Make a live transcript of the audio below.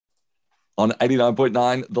On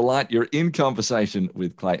 89.9 The Light, you're in conversation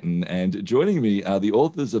with Clayton, and joining me are the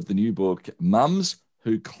authors of the new book, Mums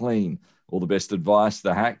Who Clean. All the best advice,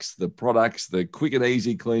 the hacks, the products, the quick and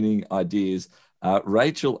easy cleaning ideas.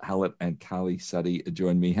 Rachel, Hallett and Karlie Suttie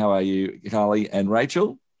join me. How are you, Karlie and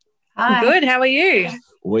Rachel? Hi. Good. How are you?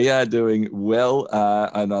 We are doing well,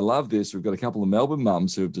 and I love this. We've got a couple of Melbourne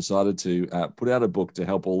mums who have decided to put out a book to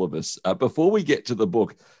help all of us. Before we get to the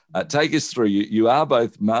book, take us through. You are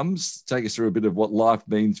both mums. Take us through a bit of what life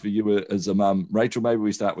means for you as a mum. Rachel, maybe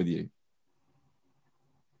we start with you.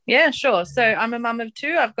 Yeah, sure. So I'm a mum of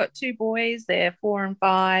two. I've got two boys. They're 4 and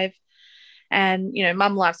 5. And,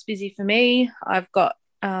 mum life's busy for me. I've got,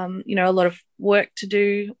 a lot of work to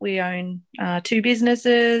do. We own two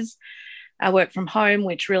businesses. I work from home,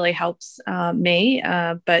 which really helps me.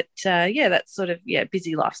 But that's sort of,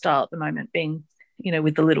 busy lifestyle at the moment, being,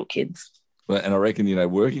 with the little kids. Well, and I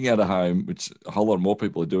reckon, working out of home, which a whole lot more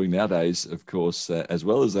people are doing nowadays, of course, as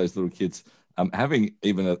well as those little kids, having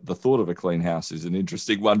even the thought of a clean house is an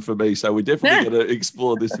interesting one for me. So we definitely got to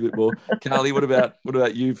explore this a bit more. Karlie, what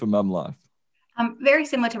about you for mum life? Very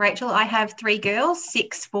similar to Rachel. I have 3 girls,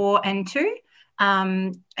 6, 4 and 2.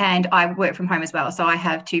 And I work from home as well. So I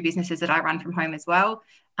have 2 businesses that I run from home as well.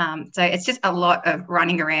 So it's just a lot of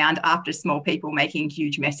running around after small people making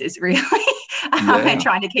huge messes, really, and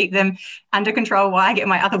trying to keep them under control while I get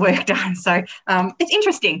my other work done. So it's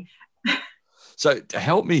interesting. So to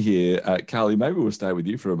help me here, Karlie, maybe we'll stay with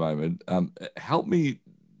you for a moment. Help me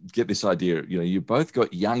get this idea. You both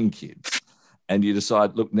got young kids and you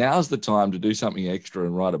decide, look, now's the time to do something extra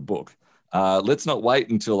and write a book. Let's not wait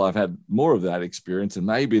until I've had more of that experience and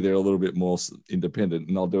maybe they're a little bit more independent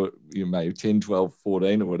and I'll do it, maybe 10, 12,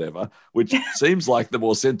 14 or whatever, which seems like the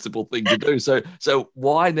more sensible thing to do. So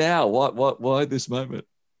why now? Why this moment?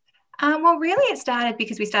 Well, really it started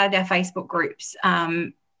because we started our Facebook groups.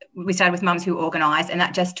 We started with Mums Who Organise, and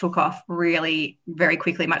that just took off really very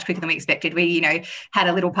quickly, much quicker than we expected. We, had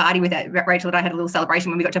a little party with that. Rachel and I had a little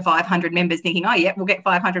celebration when we got to 500 members, thinking, oh, yeah, we'll get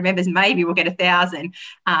 500 members, maybe we'll get 1,000.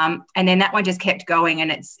 And then that one just kept going,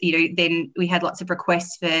 and it's, then we had lots of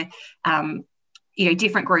requests for,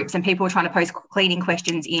 different groups, and people were trying to post cleaning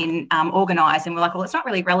questions in Organise, and we're like, well, it's not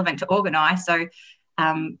really relevant to Organise, so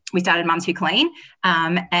we started Mums Who Clean,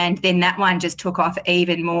 and then that one just took off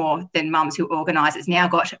even more than Mums Who Organise. It's now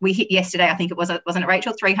we hit yesterday, I think it wasn't it,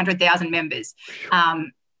 Rachel, 300,000 members.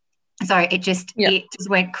 So it just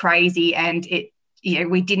went crazy, and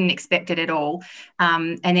we didn't expect it at all.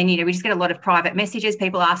 And then, we just get a lot of private messages,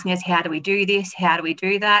 people asking us, how do we do this? How do we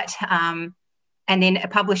do that? And then a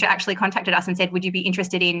publisher actually contacted us and said, would you be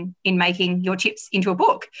interested in making your tips into a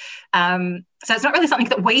book? So it's not really something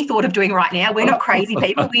that we thought of doing right now. We're not crazy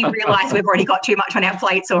people. We realise we've already got too much on our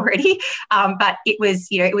plates already. But it was,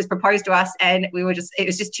 it was proposed to us, and it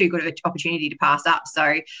was just too good of an opportunity to pass up.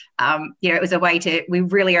 So, it was a way we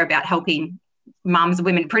really are about helping mums,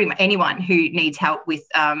 women, pretty much anyone who needs help with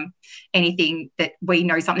anything that we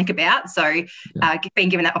know something about. So being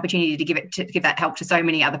given that opportunity to give that help to so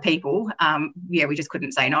many other people, we just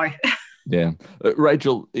couldn't say no. Yeah.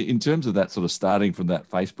 Rachel, in terms of that sort of starting from that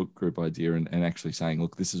Facebook group idea and actually saying,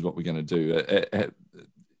 look, this is what we're going to do.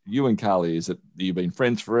 You and Karlie, is it you've been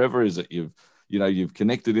friends forever? Is it you've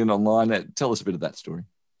connected in online? Tell us a bit of that story.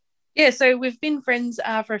 Yeah, so we've been friends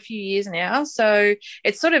for a few years now. So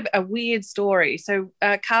it's sort of a weird story. So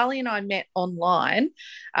Karlie and I met online,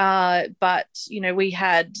 but, we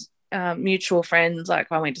had mutual friends. Like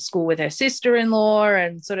I went to school with her sister-in-law,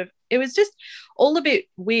 and sort of it was just all a bit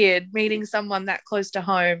weird meeting someone that close to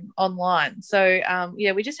home online. So,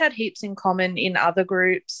 we just had heaps in common in other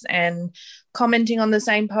groups and commenting on the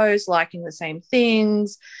same posts, liking the same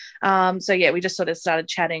things. We just sort of started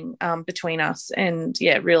chatting between us and,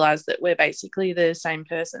 realised that we're basically the same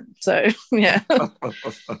person. So, yeah.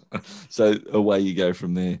 So away you go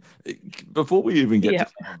from there. Before we even get to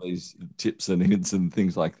some of these tips and hints and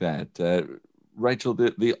things like that, Rachel,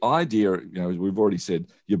 the idea, we've already said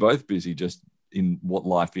you're both busy just in what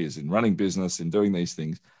life is, in running business and doing these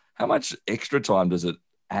things. How much extra time does it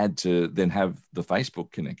add to then have the Facebook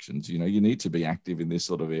connections? You need to be active in this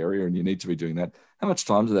sort of area and you need to be doing that. How much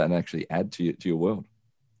time does that actually add to your world?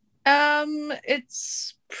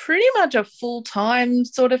 It's pretty much a full-time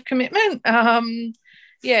sort of commitment.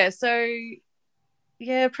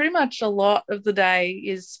 Pretty much a lot of the day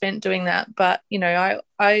is spent doing that. But,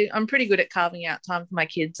 I'm pretty good at carving out time for my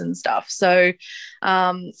kids and stuff. So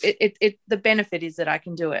the benefit is that I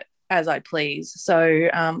can do it as I please. So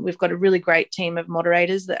we've got a really great team of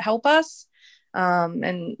moderators that help us.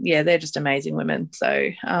 They're just amazing women.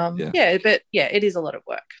 So, it is a lot of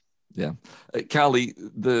work. Yeah. Karlie,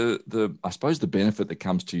 I suppose the benefit that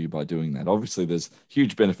comes to you by doing that, obviously there's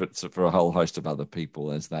huge benefits for a whole host of other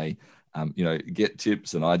people as they, get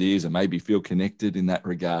tips and ideas and maybe feel connected in that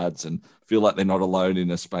regards and feel like they're not alone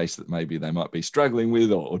in a space that maybe they might be struggling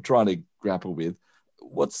with or trying to grapple with.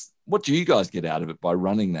 What do you guys get out of it by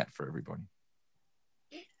running that for everybody?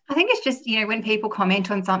 I think it's just, when people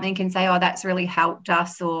comment on something and say, oh, that's really helped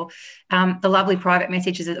us, or the lovely private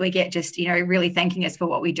messages that we get just, really thanking us for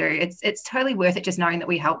what we do. It's totally worth it just knowing that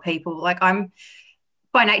we help people. Like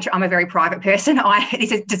by nature, I'm a very private person.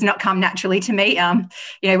 Does not come naturally to me.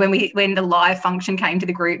 When the live function came to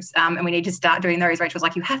the groups and we need to start doing those, Rachel was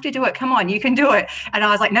like, you have to do it. Come on, you can do it. And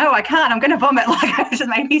I was like, no, I can't. I'm going to vomit. Like, it just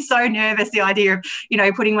made me so nervous, the idea of,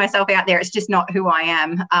 putting myself out there. It's just not who I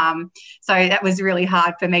am. So that was really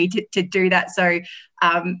hard for me to do that. So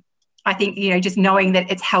I think, just knowing that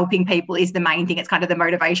it's helping people is the main thing. It's kind of the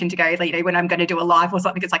motivation to go, when I'm going to do a live or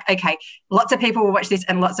something, it's like, okay, lots of people will watch this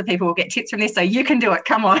and lots of people will get tips from this. So you can do it.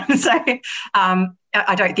 Come on. So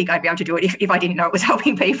I don't think I'd be able to do it if I didn't know it was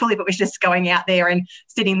helping people. If it was just going out there and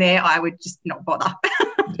sitting there, I would just not bother.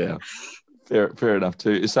 Yeah, fair enough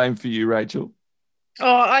too. Same for you, Rachel?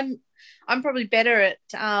 Oh, I'm probably better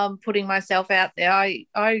at putting myself out there.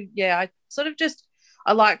 I sort of just,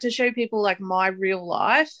 I like to show people like my real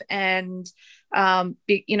life and,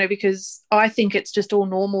 because I think it's just all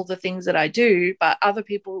normal, the things that I do, but other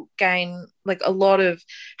people gain like a lot of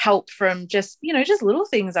help from just little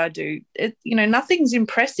things I do. Nothing's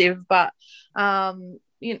impressive, but,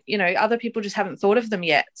 other people just haven't thought of them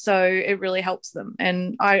yet. So it really helps them.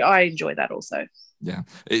 And I enjoy that also. Yeah.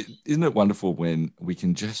 Isn't it wonderful when we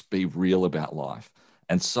can just be real about life?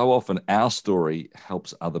 And so often our story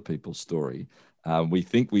helps other people's story. We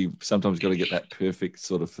think we've sometimes got to get that perfect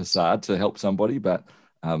sort of facade to help somebody, but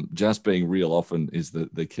just being real often is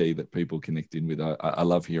the key that people connect in with. I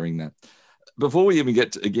love hearing that. Before we even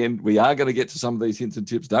get to, again, we are going to get to some of these hints and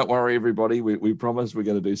tips. Don't worry, everybody. We promise we're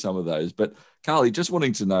going to do some of those. But Karlie, just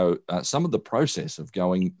wanting to know some of the process of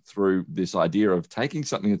going through this idea of taking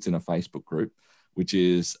something that's in a Facebook group, which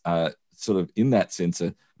is sort of in that sense,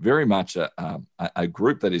 very much a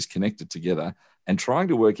group that is connected together, and trying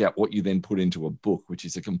to work out what you then put into a book, which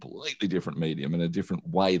is a completely different medium and a different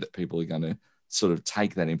way that people are going to sort of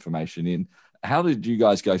take that information in. How did you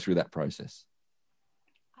guys go through that process?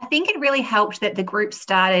 I think it really helped that the group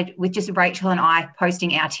started with just Rachel and I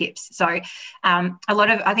posting our tips. So a lot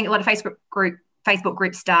of Facebook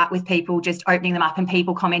groups start with people just opening them up and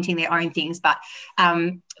people commenting their own things, but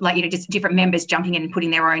just different members jumping in and putting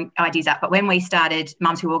their own ideas up. But when we started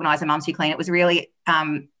Mums Who Organise and Mums Who Clean, it was really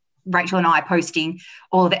Rachel and I posting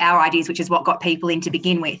all of our ideas, which is what got people in to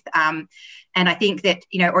begin with. And I think that,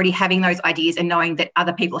 already having those ideas and knowing that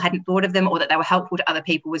other people hadn't thought of them or that they were helpful to other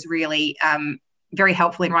people was really very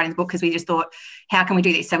helpful in writing the book, because we just thought, how can we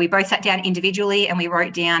do this? So we both sat down individually and we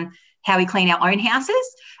wrote down how we clean our own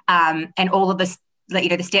houses and all of the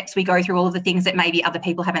steps we go through, all of the things that maybe other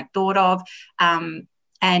people haven't thought of.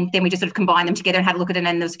 And then we just sort of combined them together and had a look at it.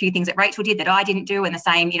 And there's a few things that Rachel did that I didn't do, and the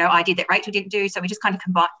same, I did that Rachel didn't do. So we just kind of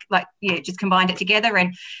combined it together.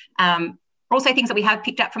 And also things that we have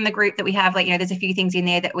picked up from the group that we have, there's a few things in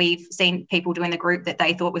there that we've seen people do in the group that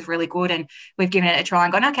they thought was really good, and we've given it a try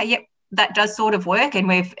and gone, okay, yep, that does sort of work, and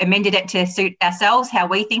we've amended it to suit ourselves, how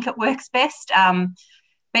we think it works best.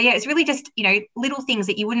 But yeah, it's really just, little things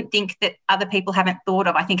that you wouldn't think that other people haven't thought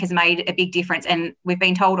of, I think has made a big difference. And we've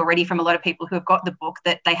been told already from a lot of people who have got the book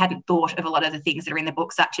that they hadn't thought of a lot of the things that are in the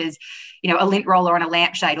book, such as, a lint roller on a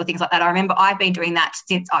lampshade or things like that. I remember I've been doing that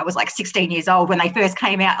since I was like 16 years old. When they first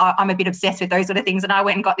came out, I'm a bit obsessed with those sort of things. And I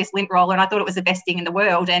went and got this lint roller and I thought it was the best thing in the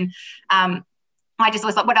world. And I just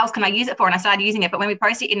was like, what else can I use it for? And I started using it. But when we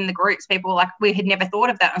posted it in the groups, people were like, we had never thought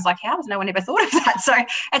of that. And I was like, how has no one ever thought of that? So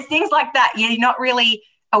it's things like that. You're not really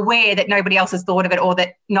aware that nobody else has thought of it, or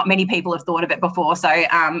that not many people have thought of it before. So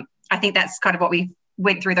I think that's kind of what we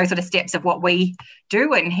went through, those sort of steps of what we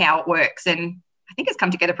do and how it works. And I think it's come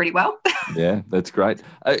together pretty well. Yeah, that's great.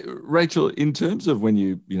 Rachel, in terms of when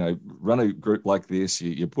you run a group like this,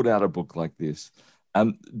 you put out a book like this,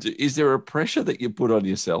 is there a pressure that you put on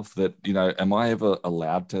yourself that, am I ever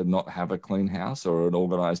allowed to not have a clean house or an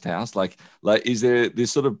organized house? Like is there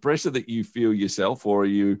this sort of pressure that you feel yourself, or are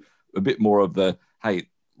you a bit more of the, hey,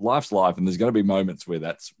 life's life and there's going to be moments where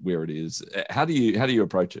that's where it is? How do you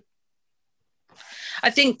approach it? I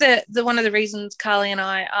think that one of the reasons Karlie and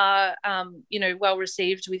I are, well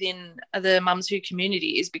received within the Mums Who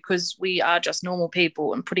community is because we are just normal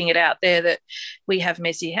people, and putting it out there that we have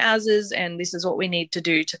messy houses and this is what we need to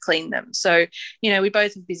do to clean them. So, we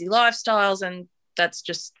both have busy lifestyles, and that's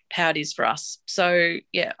just how it is for us. So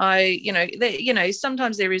yeah,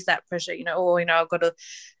 sometimes there is that pressure,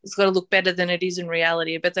 it's got to look better than it is in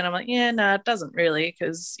reality. But then I'm like, yeah, no, it doesn't really,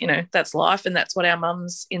 because that's life, and that's what our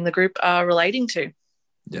mums in the group are relating to.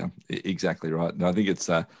 Yeah, exactly right. And I think it's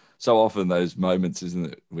so often those moments,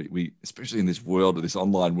 isn't it? We especially in this world, this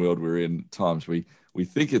online world we're in, times we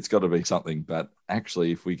think it's got to be something, but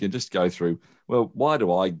actually, if we can just go through, well, why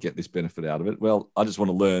do I get this benefit out of it? Well, I just want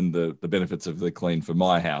to learn the benefits of the clean for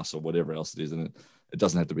my house or whatever else it is, and it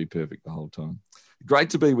doesn't have to be perfect the whole time.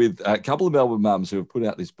 Great to be with a couple of Melbourne mums who have put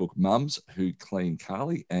out this book, Mums Who Clean.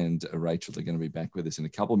 Carlie and Rachel are going to be back with us in a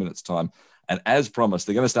couple of minutes' time. And as promised,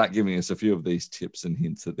 they're going to start giving us a few of these tips and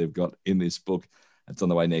hints that they've got in this book. It's on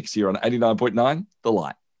the way next year on 89.9 The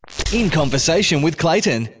Light. In Conversation with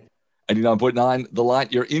Clayton. 89.9 The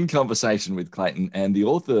Light. You're in conversation with Clayton and the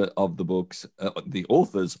authors of the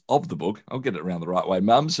book, I'll get it around the right way,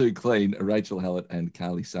 Mums Who Clean, Rachel Hallett and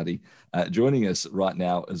Karlie Suttie, joining us right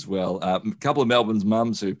now as well. A couple of Melbourne's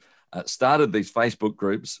mums who started these Facebook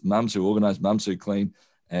groups, Mums Who Organise, Mums Who Clean,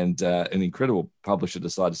 and an incredible publisher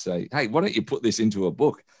decided to say, hey, why don't you put this into a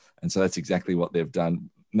book? And so that's exactly what they've done.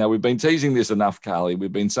 Now, we've been teasing this enough, Carlie. We've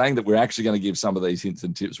been saying that we're actually going to give some of these hints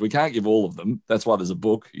and tips. We can't give all of them. That's why there's a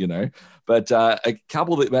book, but a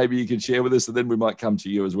couple that maybe you can share with us, and then we might come to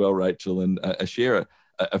you as well, Rachel, and share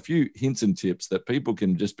a few hints and tips that people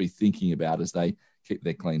can just be thinking about as they keep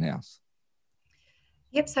their clean house.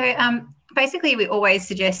 Yep. So basically, we always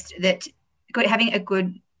suggest that having a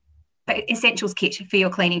good essentials kit for your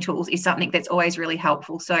cleaning tools is something that's always really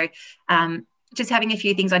helpful. So just having a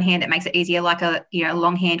few things on hand that makes it easier, like a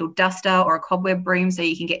long-handled duster or a cobweb broom so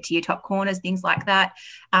you can get to your top corners, things like that.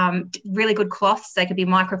 Really good cloths. They could be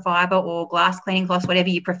microfiber or glass cleaning cloths, whatever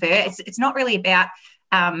you prefer. It's not really about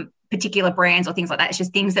particular brands or things like that. It's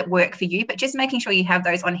just things that work for you, but just making sure you have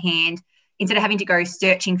those on hand instead of having to go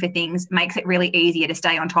searching for things makes it really easier to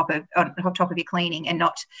stay on top of your cleaning, and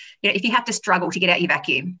not, if you have to struggle to get out your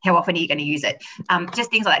vacuum, how often are you going to use it? Just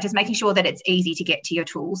things like that, just making sure that it's easy to get to your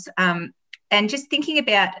tools. And just thinking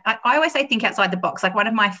about, I always say think outside the box. Like, one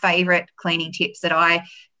of my favorite cleaning tips that I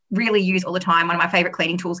really use all the time, one of my favorite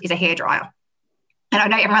cleaning tools is a hairdryer. And I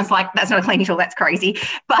know everyone's like, that's not a cleaning tool, that's crazy.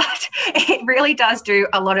 But it really does do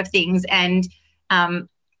a lot of things. And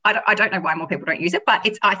I don't know why more people don't use it, but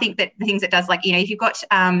I think that the things it does, like, if you've got,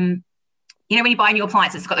 when you buy a new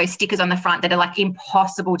appliance, it's got those stickers on the front that are like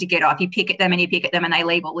impossible to get off. You pick at them and they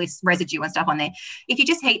leave all this residue and stuff on there. If you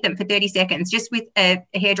just heat them for 30 seconds, just with a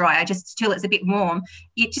hairdryer, just till it's a bit warm,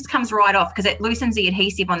 it just comes right off because it loosens the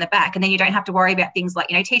adhesive on the back. And then you don't have to worry about things like,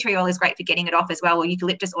 tea tree oil is great for getting it off as well, or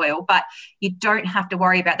eucalyptus oil, but you don't have to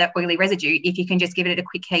worry about that oily residue if you can just give it a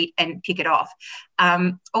quick heat and pick it off.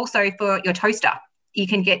 Also for your toaster, you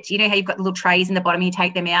can get, how you've got the little trays in the bottom, you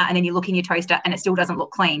take them out and then you look in your toaster and it still doesn't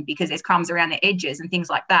look clean because there's crumbs around the edges and things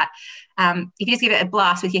like that. If you just give it a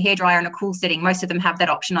blast with your hairdryer in a cool setting, most of them have that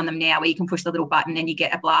option on them now where you can push the little button and you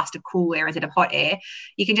get a blast of cool air instead of hot air.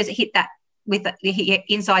 You can just hit that with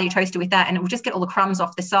inside your toaster with that, and it will just get all the crumbs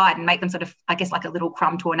off the side and make them sort of, I guess, like a little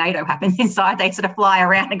crumb tornado happens inside. They sort of fly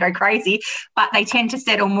around and go crazy, but they tend to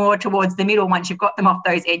settle more towards the middle once you've got them off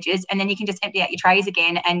those edges, and then you can just empty out your trays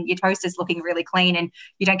again and your toaster's looking really clean and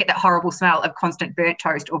you don't get that horrible smell of constant burnt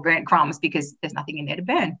toast or burnt crumbs because there's nothing in there to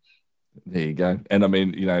burn. There you go. And I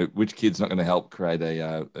mean, which kid's not going to help create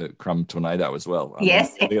a crumb tornado as well?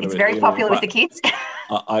 Yes, it's very popular with the kids.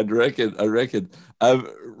 I reckon.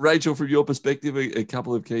 Rachel, from your perspective, a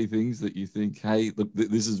couple of key things that you think, hey, look,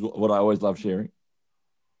 this is what I always love sharing.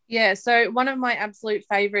 Yeah, so one of my absolute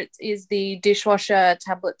favourites is the dishwasher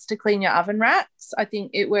tablets to clean your oven racks. I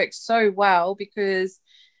think it works so well because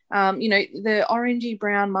the orangey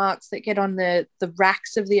brown marks that get on the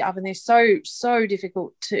racks of the oven, they're so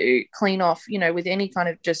difficult to clean off, with any kind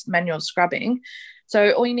of just manual scrubbing.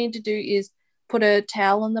 So all you need to do is put a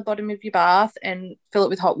towel on the bottom of your bath and fill it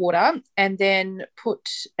with hot water, and then put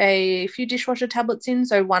a few dishwasher tablets in,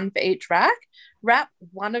 so one for each rack. Wrap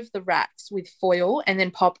one of the racks with foil and then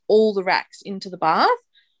pop all the racks into the bath.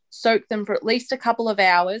 Soak them for at least a couple of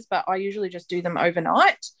hours, but I usually just do them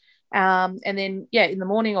overnight. And then, in the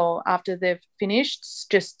morning or after they've finished,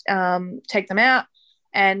 just take them out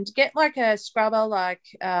and get like a scrubber, like,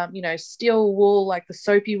 steel wool, like the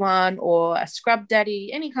soapy one, or a scrub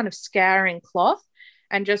daddy, any kind of scouring cloth,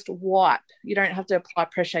 and just wipe. You don't have to apply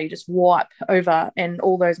pressure. You just wipe over and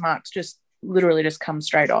all those marks just literally just come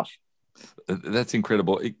straight off. That's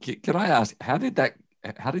incredible. Can I ask, how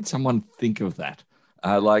did someone think of that?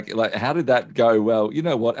 Like how did that go? Well, you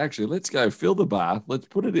know what? Actually, let's go fill the bath. Let's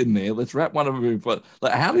put it in there. Let's wrap one of them.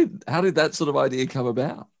 Like, how did that sort of idea come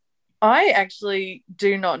about? I actually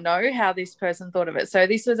do not know how this person thought of it. So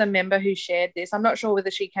this was a member who shared this. I'm not sure whether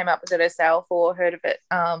she came up with it herself or heard of it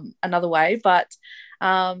another way, but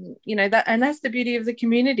that's the beauty of the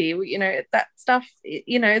community. That stuff,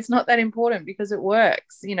 it's not that important because it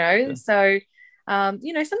works, Yeah. So sometimes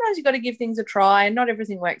you've got to give things a try, and not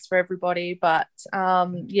everything works for everybody, but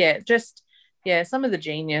some of the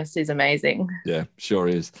genius is amazing. Yeah, sure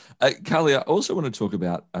is. Karlie, I also want to talk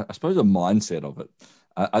about, I suppose, a mindset of it.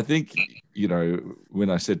 I think, when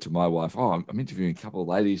I said to my wife, I'm interviewing a couple of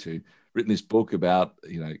ladies who written this book about,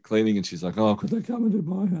 cleaning, and she's like, could they come into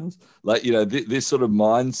my house? Like, this sort of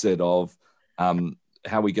mindset of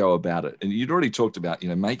how we go about it. And you'd already talked about,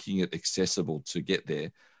 making it accessible to get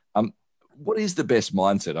there. What is the best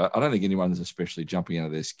mindset? I don't think anyone is especially jumping out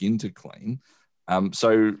of their skin to clean.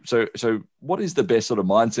 So what is the best sort of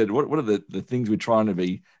mindset? What are the things we're trying to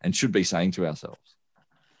be and should be saying to ourselves?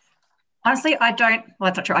 Honestly, that's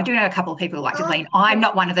not true. I do know a couple of people who like to clean. I'm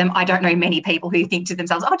not one of them. I don't know many people who think to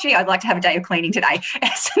themselves, I'd like to have a day of cleaning today.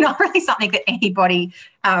 It's not really something that anybody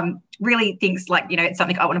really thinks like, it's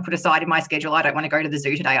something I want to put aside in my schedule. I don't want to go to the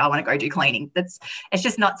zoo today. I want to go do cleaning. It's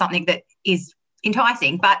just not something that is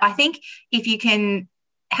enticing. But I think if you can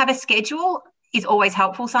have a schedule, is always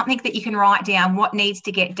helpful, something that you can write down what needs to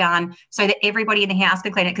get done so that everybody in the house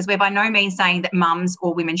can clean it, because we're by no means saying that mums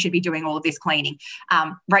or women should be doing all of this cleaning.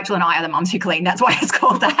 Rachel and I are the mums who clean. That's why it's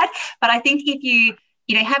called that. But I think if you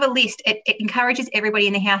have a list, it encourages everybody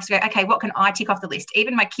in the house to go, okay, what can I tick off the list?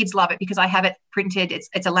 Even my kids love it because I have it printed.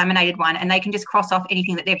 It's a laminated one, and they can just cross off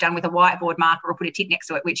anything that they've done with a whiteboard marker or put a tick next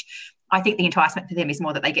to it, which I think the enticement for them is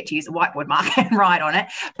more that they get to use a whiteboard marker and write on it.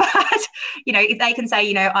 But, if they can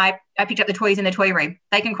say, I picked up the toys in the toy room,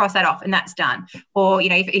 they can cross that off and that's done. Or,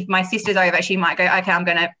 if my sister's over, she might go, okay, I'm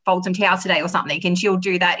going to fold some towels today or something, and she'll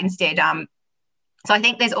do that instead. So I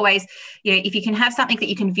think there's always, if you can have something that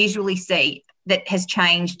you can visually see that has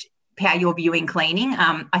changed how you're viewing cleaning.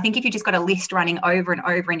 I think if you just got a list running over and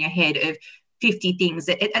over in your head of 50 things,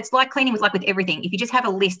 it's like cleaning with everything. If you just have a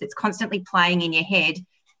list that's constantly playing in your head,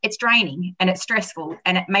 it's draining and it's stressful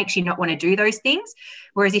and it makes you not want to do those things.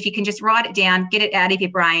 Whereas if you can just write it down, get it out of your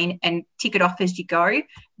brain and tick it off as you go,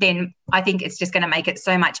 then I think it's just going to make it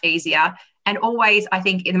so much easier. And always, I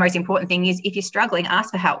think the most important thing is if you're struggling, ask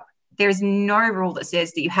for help. There is no rule that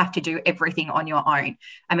says that you have to do everything on your own.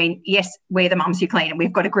 I mean, yes, we're the mums who clean and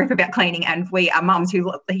we've got a group about cleaning and we are mums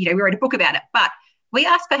who, we wrote a book about it, but we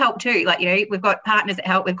ask for help too. We've got partners that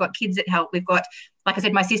help. We've got kids that help. We've got, like I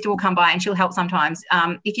said, my sister will come by and she'll help sometimes.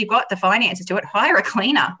 If you've got the finances to it, hire a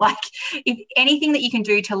cleaner. If anything that you can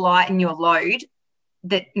do to lighten your load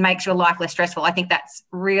that makes your life less stressful, I think that's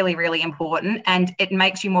really, really important. And it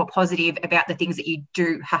makes you more positive about the things that you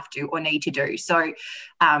do have to or need to do. So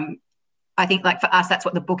I think for us, that's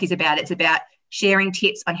what the book is about. It's about sharing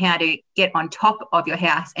tips on how to get on top of your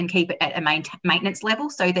house and keep it at a maintenance level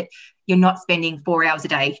so that you're not spending 4 hours a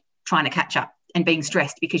day trying to catch up and being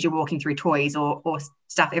stressed because you're walking through toys or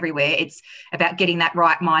stuff everywhere. It's about getting that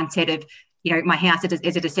right mindset of, my house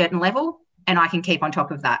is at a certain level and I can keep on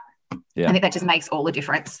top of that. Yeah. I think that just makes all the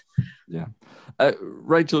difference. Yeah.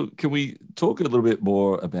 Rachel, can we talk a little bit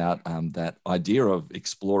more about that idea of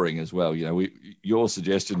exploring as well? Your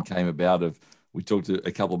suggestion came about we talked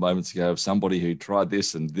a couple of moments ago of somebody who tried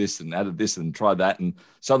this and added this and tried that, and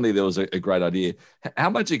suddenly there was a great idea. How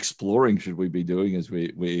much exploring should we be doing as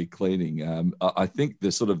we're cleaning? I think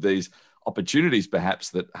there's sort of these opportunities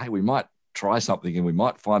perhaps that, hey, we might try something and we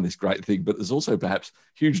might find this great thing, but there's also perhaps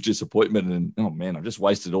huge disappointment and, oh man, I've just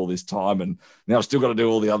wasted all this time and now I've still got to do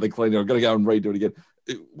all the other cleaning. I've got to go and redo it again.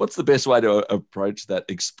 What's the best way to approach that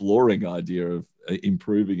exploring idea of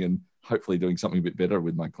improving and hopefully doing something a bit better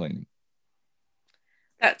with my cleaning?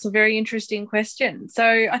 That's a very interesting question. So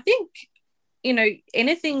I think,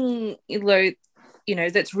 anything,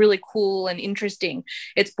 that's really cool and interesting,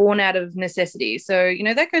 it's born out of necessity. So,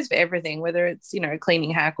 that goes for everything, whether it's, a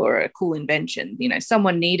cleaning hack or a cool invention.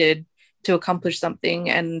 Someone needed to accomplish something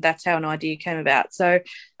and that's how an idea came about. So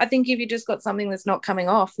I think if you just got something that's not coming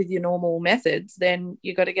off with your normal methods, then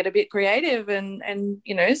you got to get a bit creative and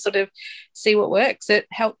sort of see what works. It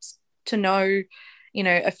helps to know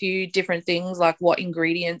a few different things, like what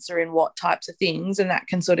ingredients are in what types of things, and that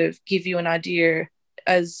can sort of give you an idea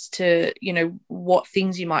as to what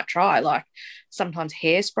things you might try. Like sometimes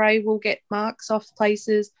hairspray will get marks off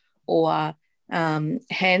places, or hand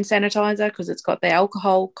sanitizer because it's got the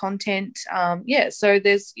alcohol content. So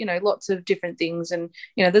there's, lots of different things, and,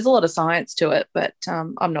 there's a lot of science to it, but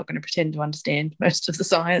I'm not going to pretend to understand most of the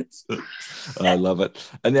science. I love it.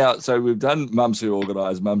 And now, so we've done Mums Who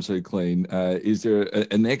Organise, Mums Who Clean. Is there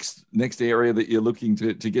a next area that you're looking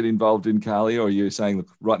to get involved in, Karlie, or are you saying, look,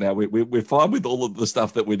 right now we're fine with all of the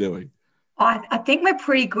stuff that we're doing? I think we're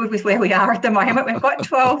pretty good with where we are at the moment. We've got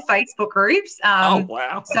 12 Facebook groups. Oh,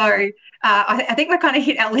 wow. So I think we're kind of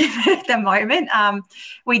hit our limit at the moment.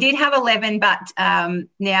 We did have 11, but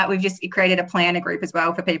now we've just created a planner group as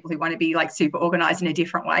well for people who want to be like super organised in a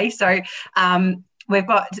different way. So now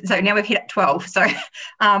we've hit 12. So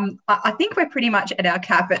I think we're pretty much at our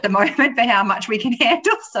cap at the moment for how much we can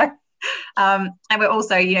handle. So and we're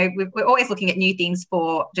also, we're always looking at new things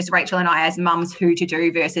for just Rachel and I as mums who to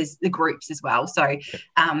do versus the groups as well. So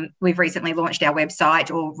we've recently launched our website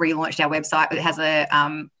or relaunched our website.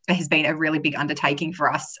 It has been a really big undertaking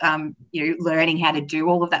for us, learning how to do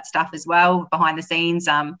all of that stuff as well behind the scenes.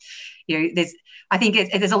 I think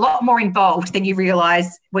there's a lot more involved than you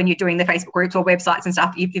realise when you're doing the Facebook groups or websites and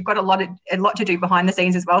stuff. You've got a lot to do behind the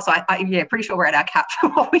scenes as well. So pretty sure we're at our cap for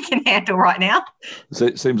what we can handle right now. So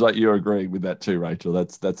it seems like you're agreeing with that too, Rachel.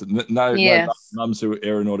 That's no mums who are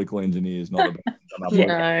aeronautical engineers, not about.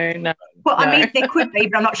 No. Well, I mean, there could be,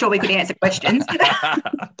 but I'm not sure we could answer questions.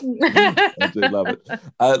 I do love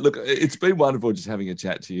it. Look, it's been wonderful just having a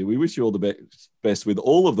chat to you. We wish you all the best with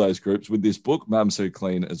all of those groups, with this book, Mums Who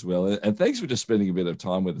Clean, as well. And thanks for just spending a bit of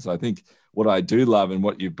time with us. I think what I do love and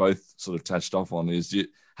what you've both sort of touched off on is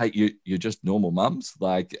you're just normal mums.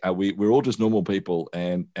 Like we're all just normal people.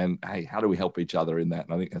 And hey, how do we help each other in that?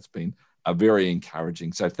 And I think that's been very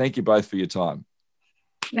encouraging. So thank you both for your time.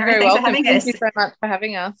 You're very welcome. Thank you so much for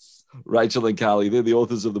having us. Rachel and Karlie, they're the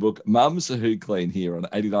authors of the book Mums Who Clean, here on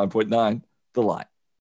 89.9 The Light.